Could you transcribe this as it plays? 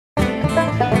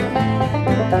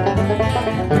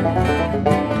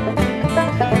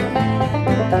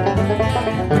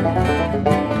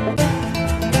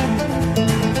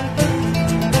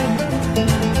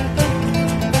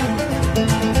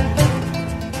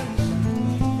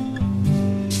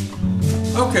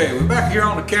Okay, we're back here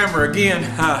on the camera again.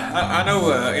 I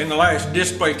know in the last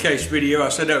display case video I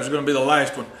said that was going to be the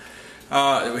last one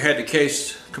that we had the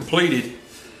case completed,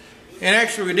 and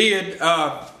actually we did.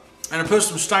 And I put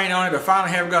some stain on it. I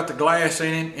finally have got the glass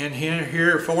in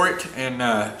here for it,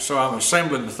 and so I'm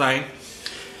assembling the thing.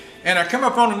 And I come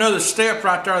up on another step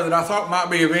right there that I thought might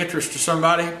be of interest to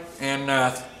somebody, and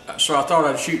so I thought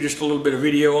I'd shoot just a little bit of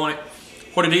video on it.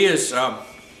 What it is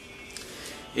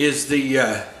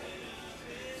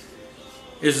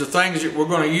the things that we're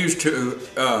going to use to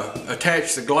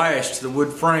attach the glass to the wood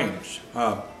frames.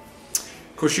 Of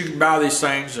course, you can buy these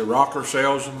things. The Rockler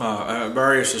sells them.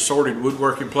 Various assorted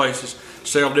woodworking places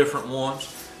sell different ones.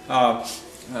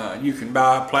 You can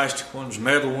buy plastic ones,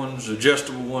 metal ones,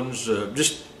 adjustable ones,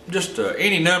 just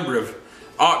any number of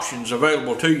options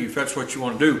available to you if that's what you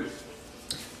want to do.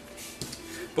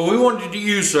 But we wanted to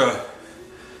use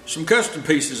some custom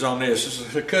pieces on this. This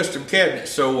is a custom cabinet,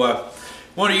 so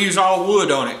want to use all wood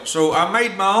on it. So I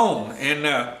made my own, and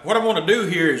what I want to do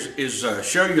here is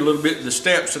show you a little bit of the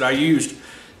steps that I used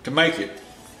to make it.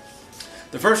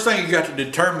 The first thing you got to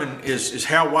determine is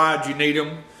how wide you need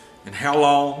them and how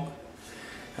long.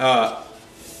 How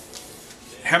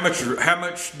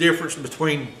much difference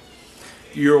between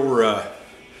your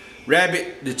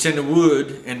rabbet that's in the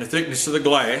wood and the thickness of the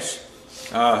glass.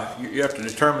 You have to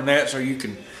determine that so you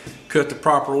can cut the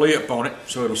proper lip on it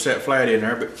so it'll set flat in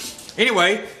there. But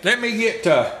anyway, let me get,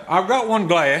 I've got one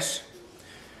glass.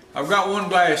 I've got one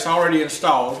glass already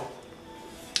installed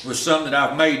with some that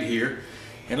I've made here.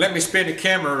 And let me spin the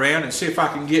camera around and see if I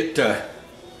can get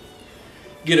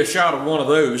a shot of one of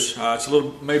those. It's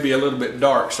maybe a little bit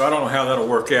dark, so I don't know how that'll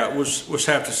work out. We'll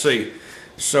have to see.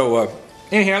 So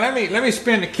anyhow, let me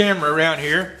spin the camera around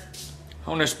here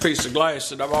on this piece of glass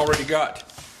that I've already got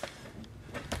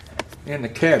in the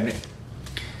cabinet.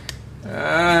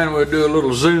 And we'll do a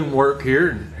little zoom work here,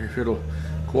 and if it'll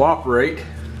cooperate.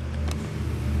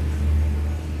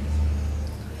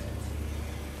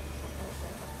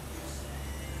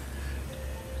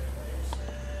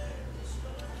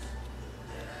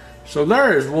 So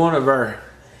there is one of our,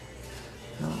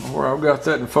 I don't know where I've got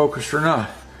that in focus or not.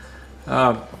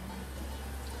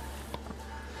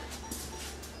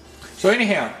 So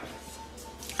anyhow,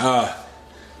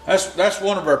 that's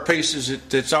one of our pieces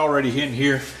that's already in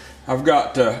here. I've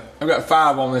got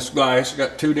 5 on this glass. I've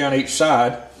got 2 down each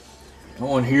side,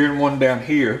 one here and one down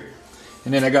here,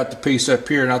 and then I got the piece up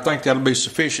here, and I think that'll be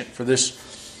sufficient for this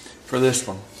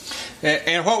one.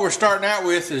 And what we're starting out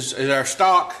with is our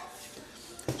stock.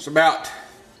 It's about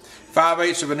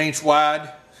 5/8 of an inch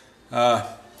wide,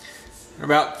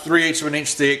 about 3/8 of an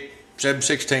inch thick,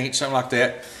 7/16, something like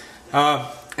that.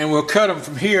 And we'll cut them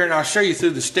from here, and I'll show you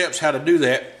through the steps how to do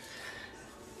that.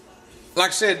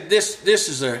 Like I said, this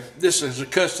is a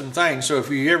custom thing, so if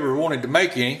you ever wanted to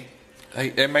make any,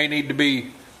 they may need to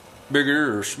be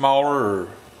bigger or smaller or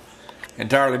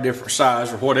entirely different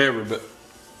size or whatever, but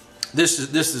this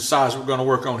is the size we're going to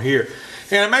work on here.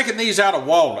 And I'm making these out of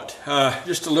walnut,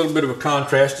 just a little bit of a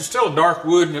contrast. It's still a dark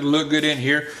wood and it'll look good in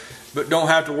here, but don't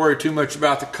have to worry too much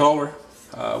about the color.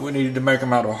 We needed to make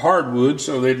them out of hardwood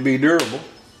so they'd be durable.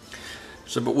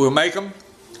 But we'll make them,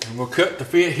 and we'll cut to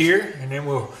fit here, and then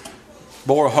we'll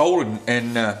bore a hole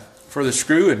and for the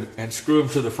screw and screw them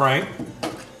to the frame,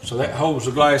 so that holds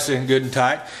the glass in good and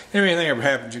tight. If anything ever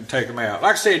happens, you can take them out.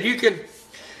 Like I said, you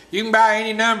can buy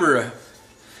any number of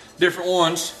different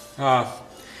ones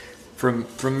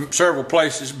from several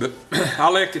places, but I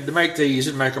elected to make these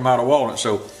and make them out of walnut.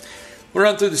 So we'll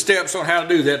run through the steps on how to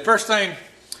do that. First thing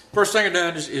I've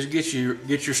done is get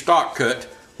your stock cut,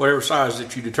 whatever size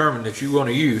that you determine that you want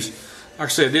to use. Like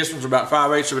I said, this one's about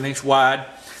 5/8 of an inch wide,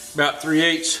 about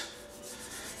 3/8,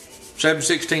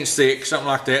 7/16 thick, something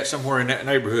like that, somewhere in that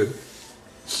neighborhood.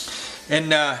 And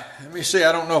let me see,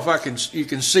 I don't know if you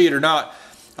can see it or not.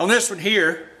 On this one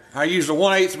here, I used a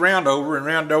 1/8 round over and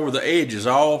rounded over the edges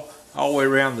all the way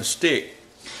around the stick.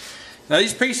 Now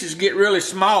these pieces get really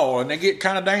small, and they get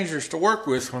kind of dangerous to work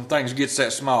with when things get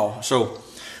that small. So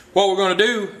what we're going to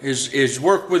do is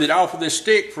work with it off of this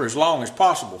stick for as long as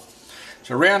possible.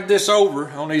 So round this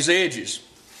over on these edges.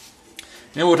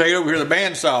 Then we'll take it over here to the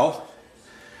bandsaw,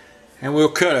 and we'll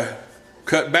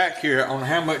cut back here on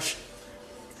how much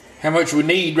we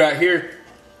need right here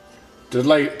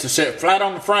to set flat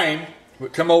on the frame. We'll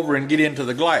come over and get into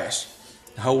the glass.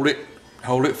 Hold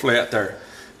it flat there.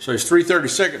 So it's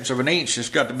 3/32 of an inch that's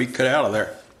got to be cut out of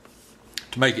there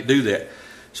to make it do that.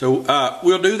 So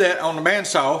we'll do that on the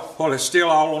bandsaw while it's still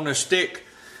all on this stick.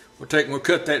 We'll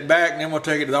cut that back, and then we'll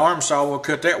take it to the arm saw. We'll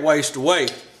cut that waste away,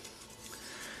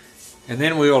 and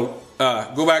then we'll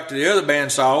go back to the other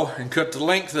bandsaw and cut the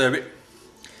length of it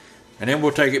and then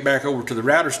we'll take it back over to the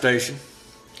router station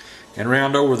and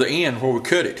round over the end where we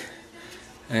cut it.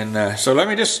 And so let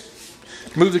me just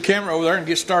move the camera over there and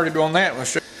get started on that.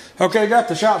 Okay, got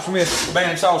the Shopsmith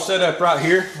bandsaw set up right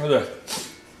here with a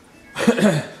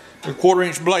 1/4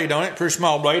 inch blade on it, pretty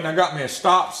small blade, and I got me a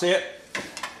stop set.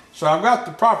 So I've got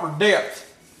the proper depth.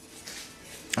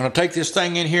 I'm gonna take this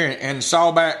thing in here and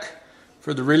saw back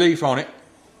for the relief on it,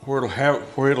 where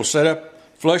it'll set up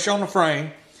flush on the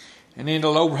frame, and then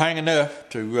it'll overhang enough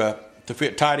to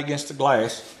fit tight against the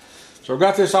glass. So I've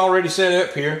got this already set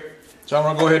up here. So I'm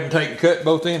gonna go ahead and take and cut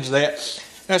both ends of that.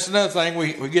 That's another thing,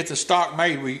 we get the stock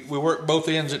made, we work both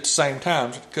ends at the same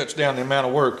time. So it cuts down the amount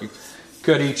of work. You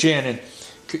cut each end and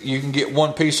you can get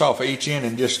one piece off of each end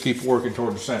and just keep working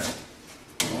toward the center.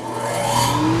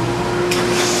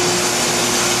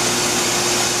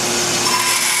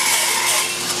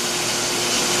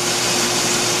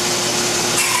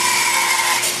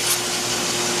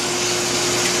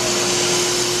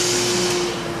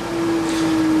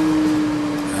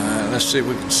 Let's see if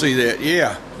we can see that.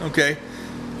 Yeah, okay.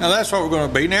 Now that's what we're going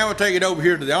to be. Now we'll take it over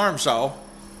here to the arm saw,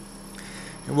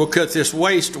 and we'll cut this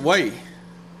waste away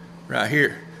right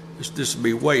here. This will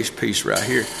be waste piece right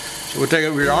here. So we'll take it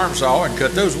over here to the arm saw and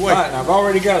cut those away. All right, now I've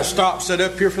already got a stop set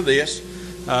up here for this.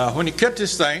 When you cut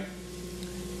this thing,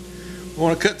 we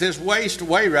want to cut this waste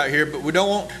away right here, but we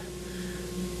don't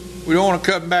want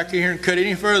to come back in here and cut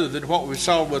any further than what we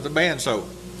saw with the bandsaw.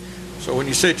 So when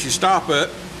you set your stop up,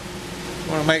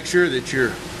 you want to make sure that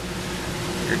your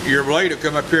blade will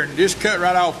come up here and just cut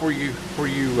right off where you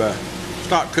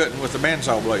stop cutting with the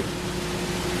bandsaw blade.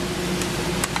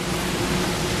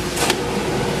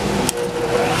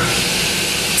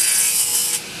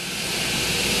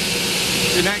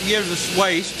 And that gives us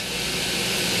waste,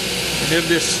 and it'll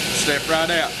just step right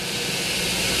out.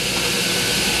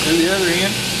 Do the other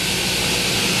end.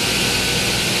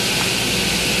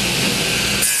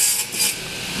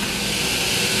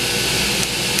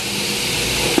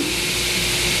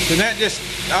 And that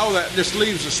just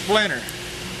leaves a splinter.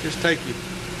 Just take your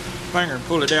finger and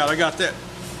pull it out. I got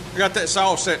that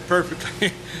saw set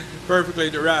perfectly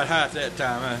the right height that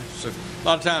time. So a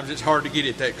lot of times it's hard to get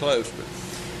it that close. But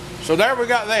so there we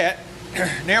got that.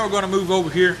 Now we're going to move over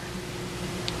here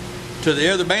to the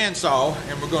other bandsaw,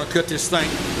 and we're going to cut this thing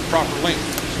the proper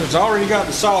length. So it's already got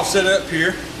the saw set up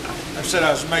here. I said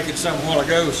I was making some a while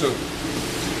ago. So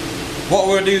what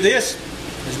we'll do this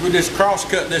is we just cross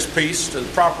cut this piece to the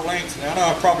proper length. Now I know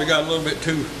I've probably got a little bit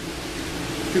too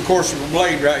coarse of a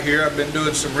blade right here. I've been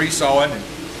doing some resawing, and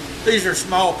these are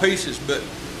small pieces, but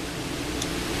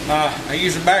I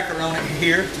use a backer on it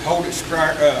here to hold it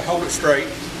straight,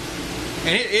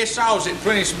 and it saws it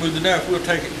plenty smooth enough. We'll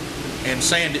take it and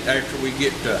sand it after we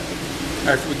get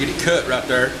it cut right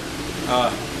there.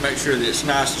 Make sure that it's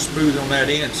nice and smooth on that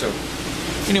end. So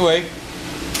anyway,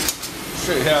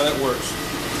 show you how that works.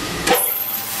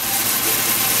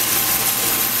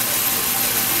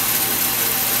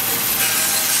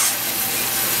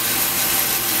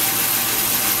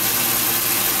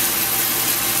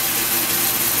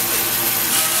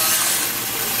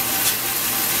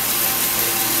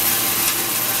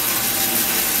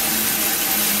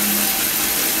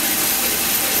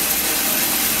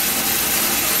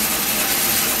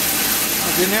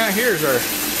 Okay, now here's our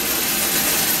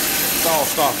saw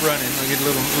stop running. We get a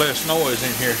little less noise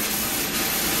in here.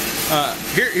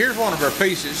 Here's one of our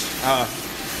pieces.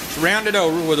 It's rounded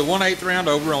over with a 1/8 round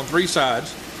over on 3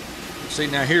 sides. See,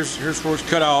 now here's where it's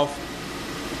cut off.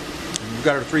 And we've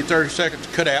got our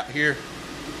 3/32 cut out here,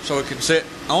 so it can sit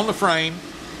on the frame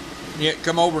and yet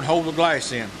come over and hold the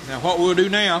glass in. Now what we'll do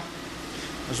now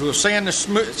is we'll sand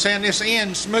this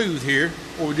end smooth here,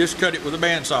 where we just cut it with a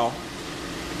bandsaw.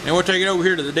 And we'll take it over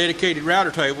here to the dedicated router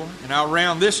table, and I'll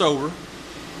round this over,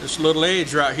 this little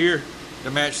edge right here, to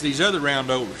match these other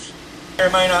round overs. I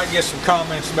may not get some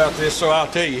comments about this, so I'll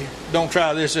tell you, don't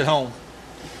try this at home.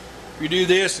 If you do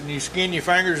this and you skin your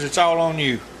fingers, it's all on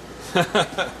you.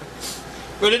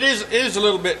 But it is a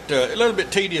little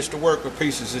bit tedious to work with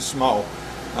pieces this small,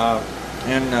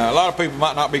 and a lot of people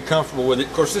might not be comfortable with it.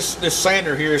 Of course, this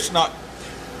sander here, it's not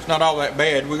all that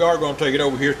bad. We are going to take it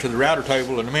over here to the router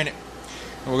table in a minute,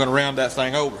 and we're going to round that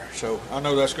thing over. So I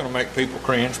know that's going to make people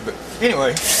cringe, but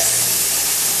anyway.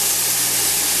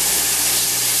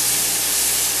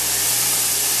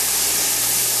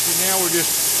 See, now we're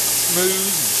just smooth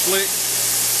and slick.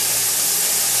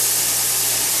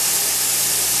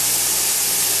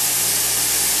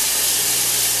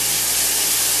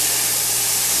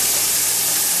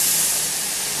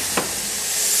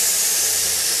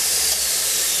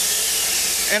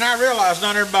 And I realize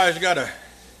not everybody's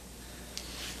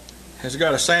has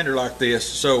got a sander like this,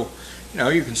 so you know,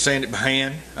 you can sand it by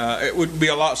hand. It would be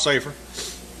a lot safer.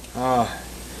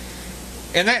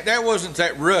 And that wasn't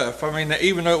that rough. I mean,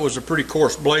 even though it was a pretty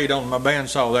coarse blade on my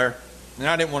bandsaw there, and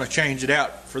I didn't want to change it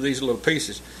out for these little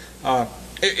pieces.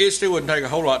 It still wouldn't take a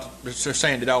whole lot to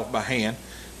sand it off by hand.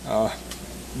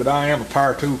 But I am a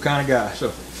power tool kind of guy.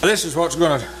 So this is what's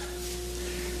going to,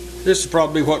 this is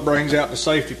probably what brings out the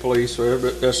safety police,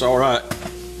 but that's all right.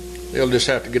 They'll just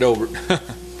have to get over it.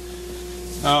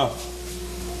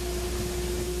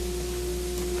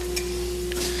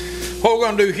 What we're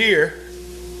going to do here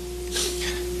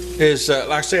is, like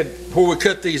I said, where we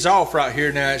cut these off right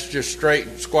here now, it's just straight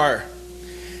and square,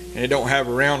 and it don't have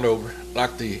a round over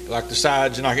like the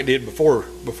sides and like it did before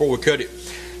we cut it.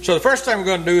 So the first thing we're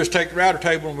going to do is take the router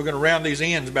table and we're going to round these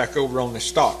ends back over on this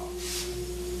stock.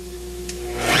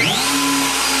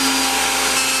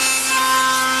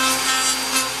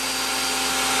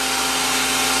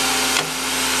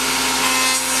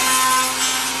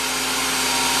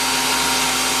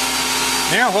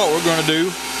 Now what we're going to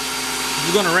do,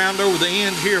 we're going to round over the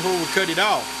ends here where we cut it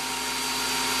off.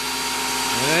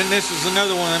 And then this is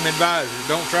another one of them advisors.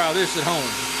 Don't try this at home.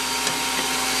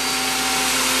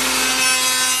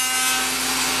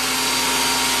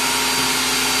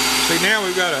 See, now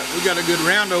we got a good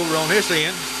round over on this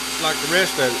end, like the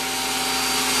rest of it.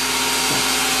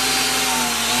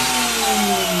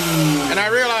 And I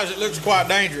realize it looks quite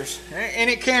dangerous, and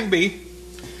it can be.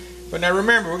 But now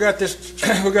remember, we got this,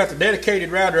 we got the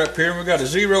dedicated router up here, and we got a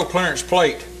 0 clearance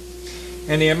plate.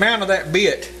 And the amount of that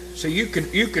bit, so you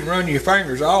can run your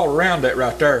fingers all around that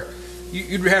right there.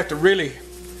 You'd have to really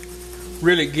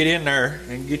get in there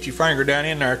and get your finger down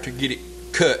in there to get it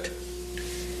cut.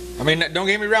 I mean, don't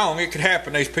get me wrong, it could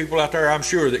happen. There's people out there, I'm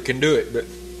sure, that can do it, but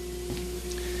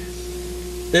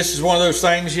this is one of those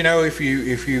things, you know, if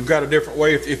you've got a different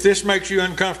way, if this makes you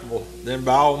uncomfortable, then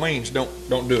by all means, don't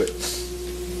do it.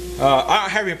 I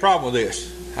don't have any problem with this.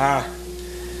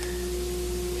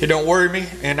 It don't worry me,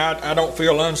 and I don't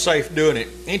feel unsafe doing it.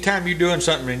 Anytime you're doing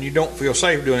something and you don't feel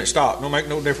safe doing it, stop. Don't make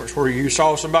no difference where you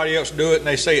saw somebody else do it and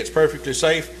they say it's perfectly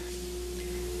safe.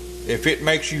 If it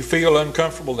makes you feel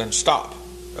uncomfortable, then stop.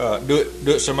 Do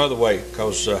it some other way,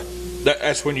 because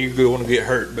that's when you want to get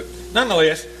hurt. But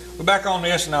nonetheless, we're back on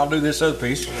this, and I'll do this other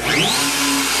piece.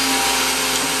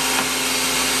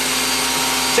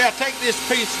 See, I take this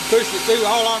piece and push it through.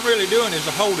 All I'm really doing is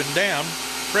holding down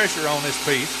pressure on this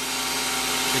piece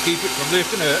to keep it from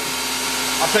lifting up.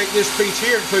 I'll take this piece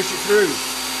here and push it through.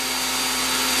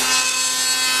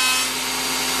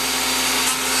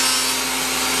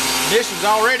 This has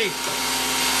already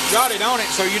got it on it,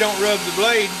 so you don't rub the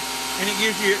blade, and it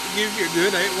gives you a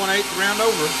good 1/8 round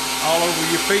over all over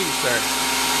your piece there.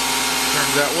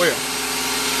 Turns out well.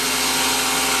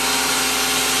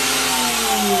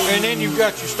 And then you've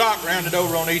got your stock rounded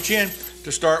over on each end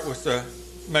to start with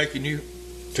making you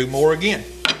 2 more again.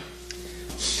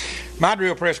 My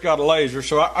drill press got a laser,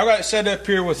 so I got it set up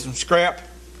here with some scrap.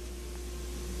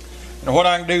 And what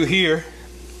I can do here,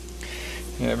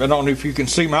 I don't know if you can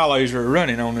see my laser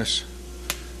running on this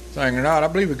thing or not. I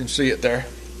believe we can see it there.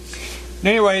 And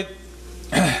anyway,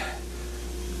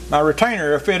 my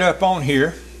retainer will fit up on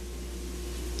here,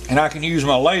 and I can use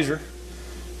my laser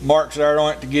marks there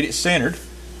on it to get it centered.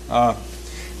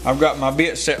 I've got my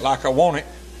bit set like I want it.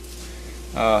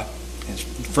 It's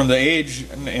from the edge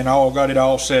and all, got it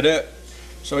all set up.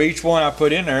 So each one I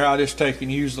put in there, I just take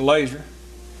and use the laser,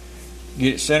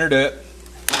 get it centered up,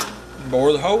 and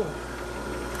bore the hole.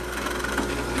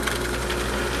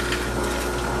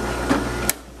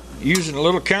 Using a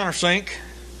little countersink,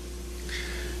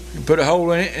 you put a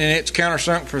hole in it, and it's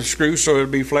countersunk for the screw, so it'll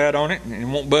be flat on it and it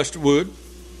won't bust the wood.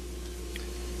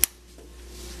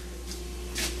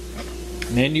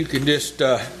 And then you can just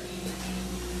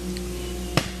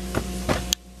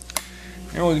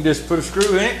and we can just put a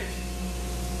screw in it,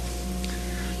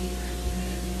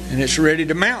 and it's ready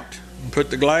to mount. And put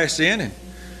the glass in and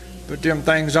put them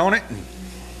things on it, and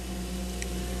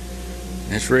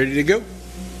it's ready to go.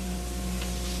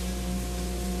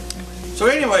 So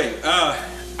anyway,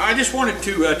 I just wanted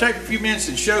to take a few minutes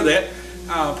and show that.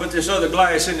 Put this other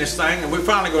glass in this thing, and we're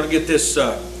finally going to get this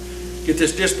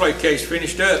display case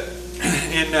finished up.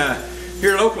 And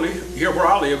here locally, here where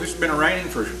I live, it's been raining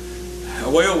for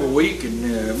well over a week,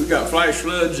 and we got flash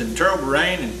floods and terrible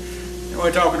rain, and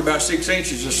we're talking about 6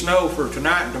 inches of snow for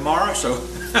tonight and tomorrow. So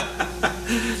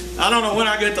I don't know when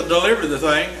I get to deliver the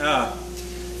thing.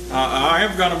 I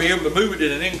am going to be able to move it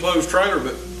in an enclosed trailer,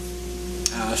 but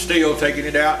still taking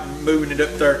it out and moving it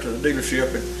up there to the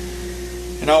dealership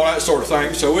and all that sort of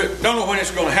thing. So we don't know when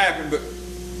it's going to happen, but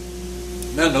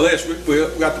nonetheless, we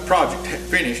got the project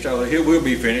finished. It will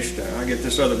be finished. I get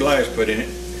this other glass put in it.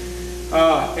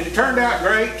 And it turned out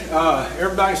great.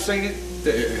 Everybody's seen it.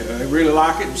 They really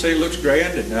like it and say it looks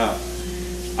grand. And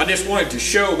I just wanted to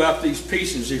show about these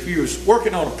pieces. If you was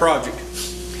working on a project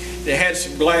that had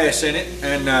some glass in it,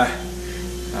 and I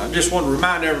just want to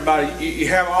remind everybody, you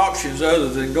have options other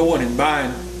than going and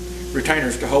buying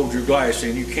retainers to hold your glass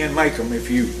in. You can make them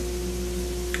if you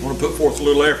want to put forth a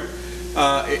little effort.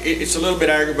 It's a little bit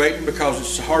aggravating because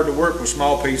it's hard to work with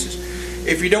small pieces.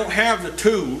 If you don't have the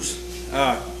tools,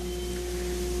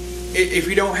 if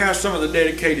you don't have some of the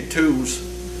dedicated tools,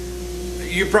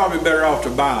 you're probably better off to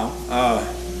buy them,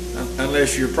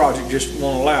 unless your project just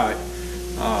won't allow it.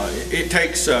 It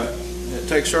takes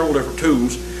several different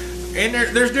tools, and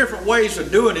there's different ways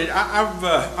of doing it.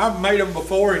 I've made them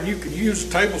before, and you can use a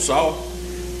table saw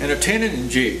and a tenon and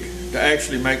jig to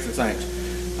actually make the things.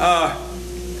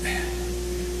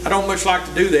 I don't much like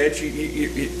to do that.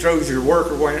 It throws your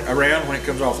work around when it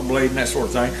comes off the blade and that sort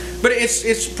of thing. But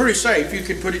it's pretty safe. You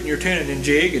can put it in your tenon and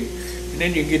jig, and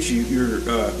then you can get your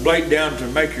blade down to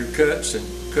make your cuts and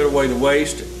cut away the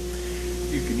waste.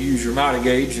 You can use your mitre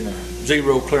gauge and a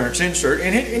zero clearance insert,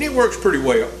 and it works pretty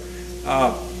well.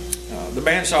 The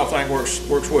bandsaw thing works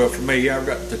well for me. I've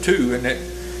got the two, and that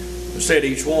set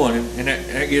each one, and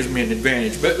that gives me an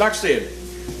advantage. But like I said,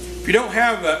 if you don't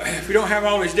have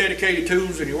all these dedicated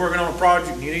tools and you're working on a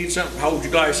project and you need something to hold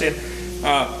your glass in,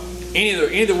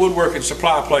 any of the woodworking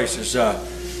supply places, like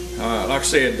I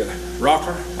said,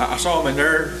 Rockler, I saw them in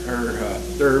their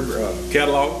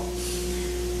catalog,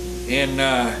 and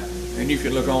you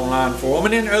can look online for them.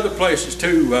 And then other places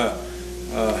too,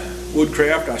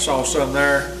 Woodcraft, I saw some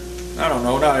there. I don't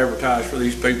know, not advertised for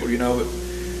these people, you know, but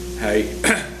hey.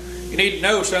 You need to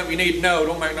know something, you need to know.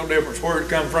 Don't make no difference where it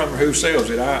comes from or who sells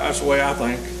it. That's the way I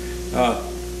think.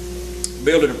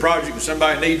 Building a project and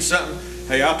somebody needs something,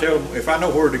 hey, I'll tell them. If I know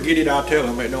where to get it, I'll tell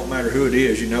them. It don't matter who it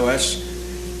is. You know, that's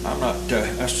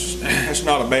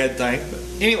not a bad thing. But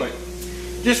anyway,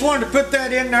 just wanted to put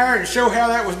that in there and show how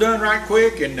that was done right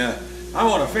quick. And I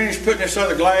want to finish putting this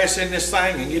other glass in this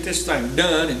thing and get this thing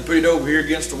done and put it over here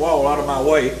against the wall out of my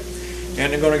way.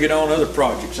 And I'm going to get on other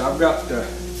projects. I've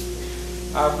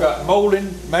got molding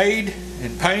made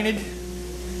and painted.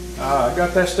 I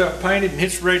got that stuff painted and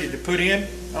it's ready to put in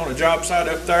on a job site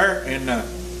up there, and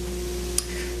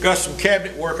got some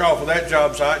cabinet work off of that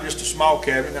job site, just a small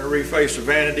cabinet. I'm going to reface the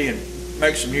vanity and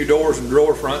make some new doors and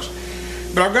drawer fronts.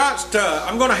 But I'm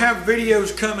going to have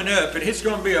videos coming up, and it's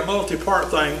going to be a multi-part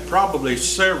thing, probably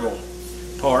several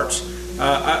parts.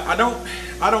 I don't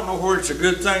know where it's a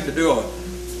good thing to do a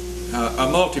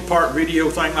multi-part video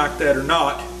thing like that or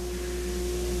not.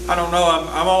 I don't know.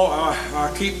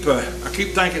 I keep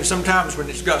thinking sometimes when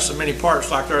it's got so many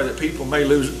parts like there that people may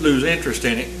lose interest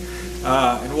in it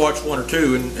and watch one or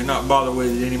two and not bother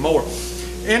with it anymore.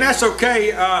 And that's okay.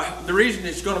 The reason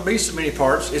it's going to be so many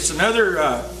parts, it's another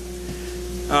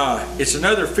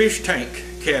fish tank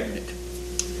cabinet.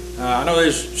 I know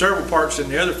there's several parts in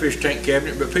the other fish tank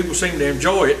cabinet, but people seem to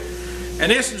enjoy it.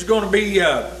 And this is going to be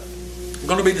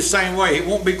the same way. It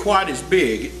won't be quite as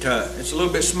big. It's a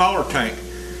little bit smaller tank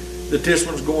that this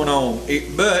one's going on,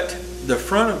 but the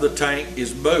front of the tank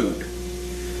is bowed.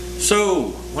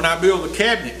 So when I build the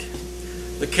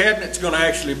cabinet's going to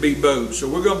actually be bowed. So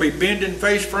we're going to be bending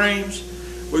face frames,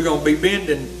 we're going to be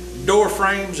bending door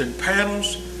frames and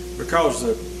panels, because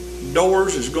the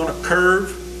doors is going to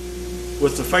curve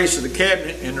with the face of the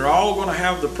cabinet, and they're all going to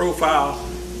have the profile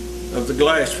of the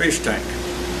glass fish tank.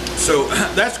 So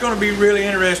that's going to be really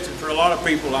interesting for a lot of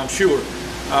people, I'm sure.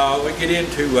 We get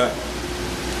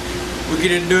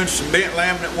into doing some bent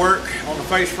laminate work on the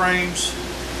face frames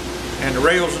and the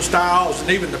rails and stiles and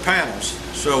even the panels.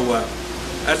 So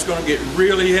that's going to get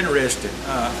really interesting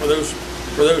for those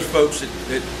folks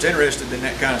that's interested in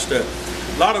that kind of stuff.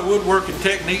 A lot of woodworking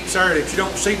techniques there that you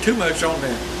don't see too much on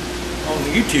the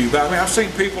YouTube. I mean, I've seen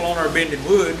people on there bending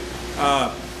wood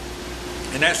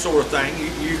and that sort of thing.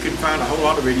 You can find a whole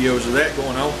lot of videos of that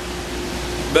going on,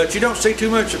 but you don't see too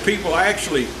much of people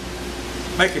actually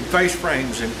making face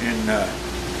frames and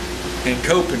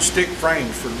cope and stick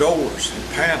frames for doors and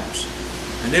panels.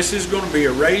 And this is going to be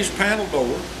a raised panel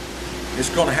door. It's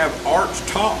going to have arched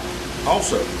top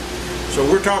also. So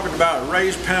we're talking about a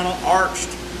raised panel, arched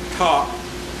top,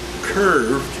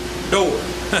 curved door.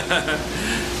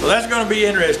 So that's going to be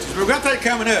interesting. So we've got that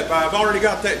coming up. I've already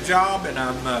got that job, and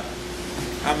I'm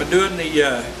doing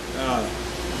the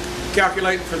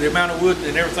calculating for the amount of wood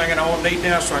and everything that I want to need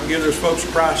now, so I can give those folks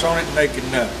a price on it, and they can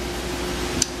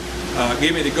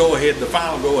give me the go-ahead, the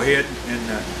final go-ahead, and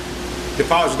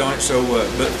deposit on it. So,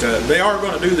 but they are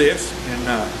going to do this, and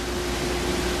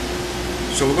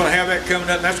So we're going to have that coming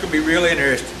up, and that's going to be really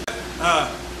interesting.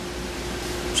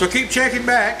 So keep checking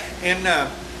back, and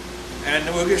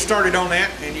we'll get started on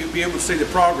that, and you'll be able to see the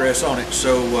progress on it.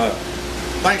 So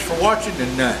thanks for watching,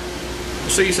 and we'll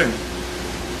see you soon.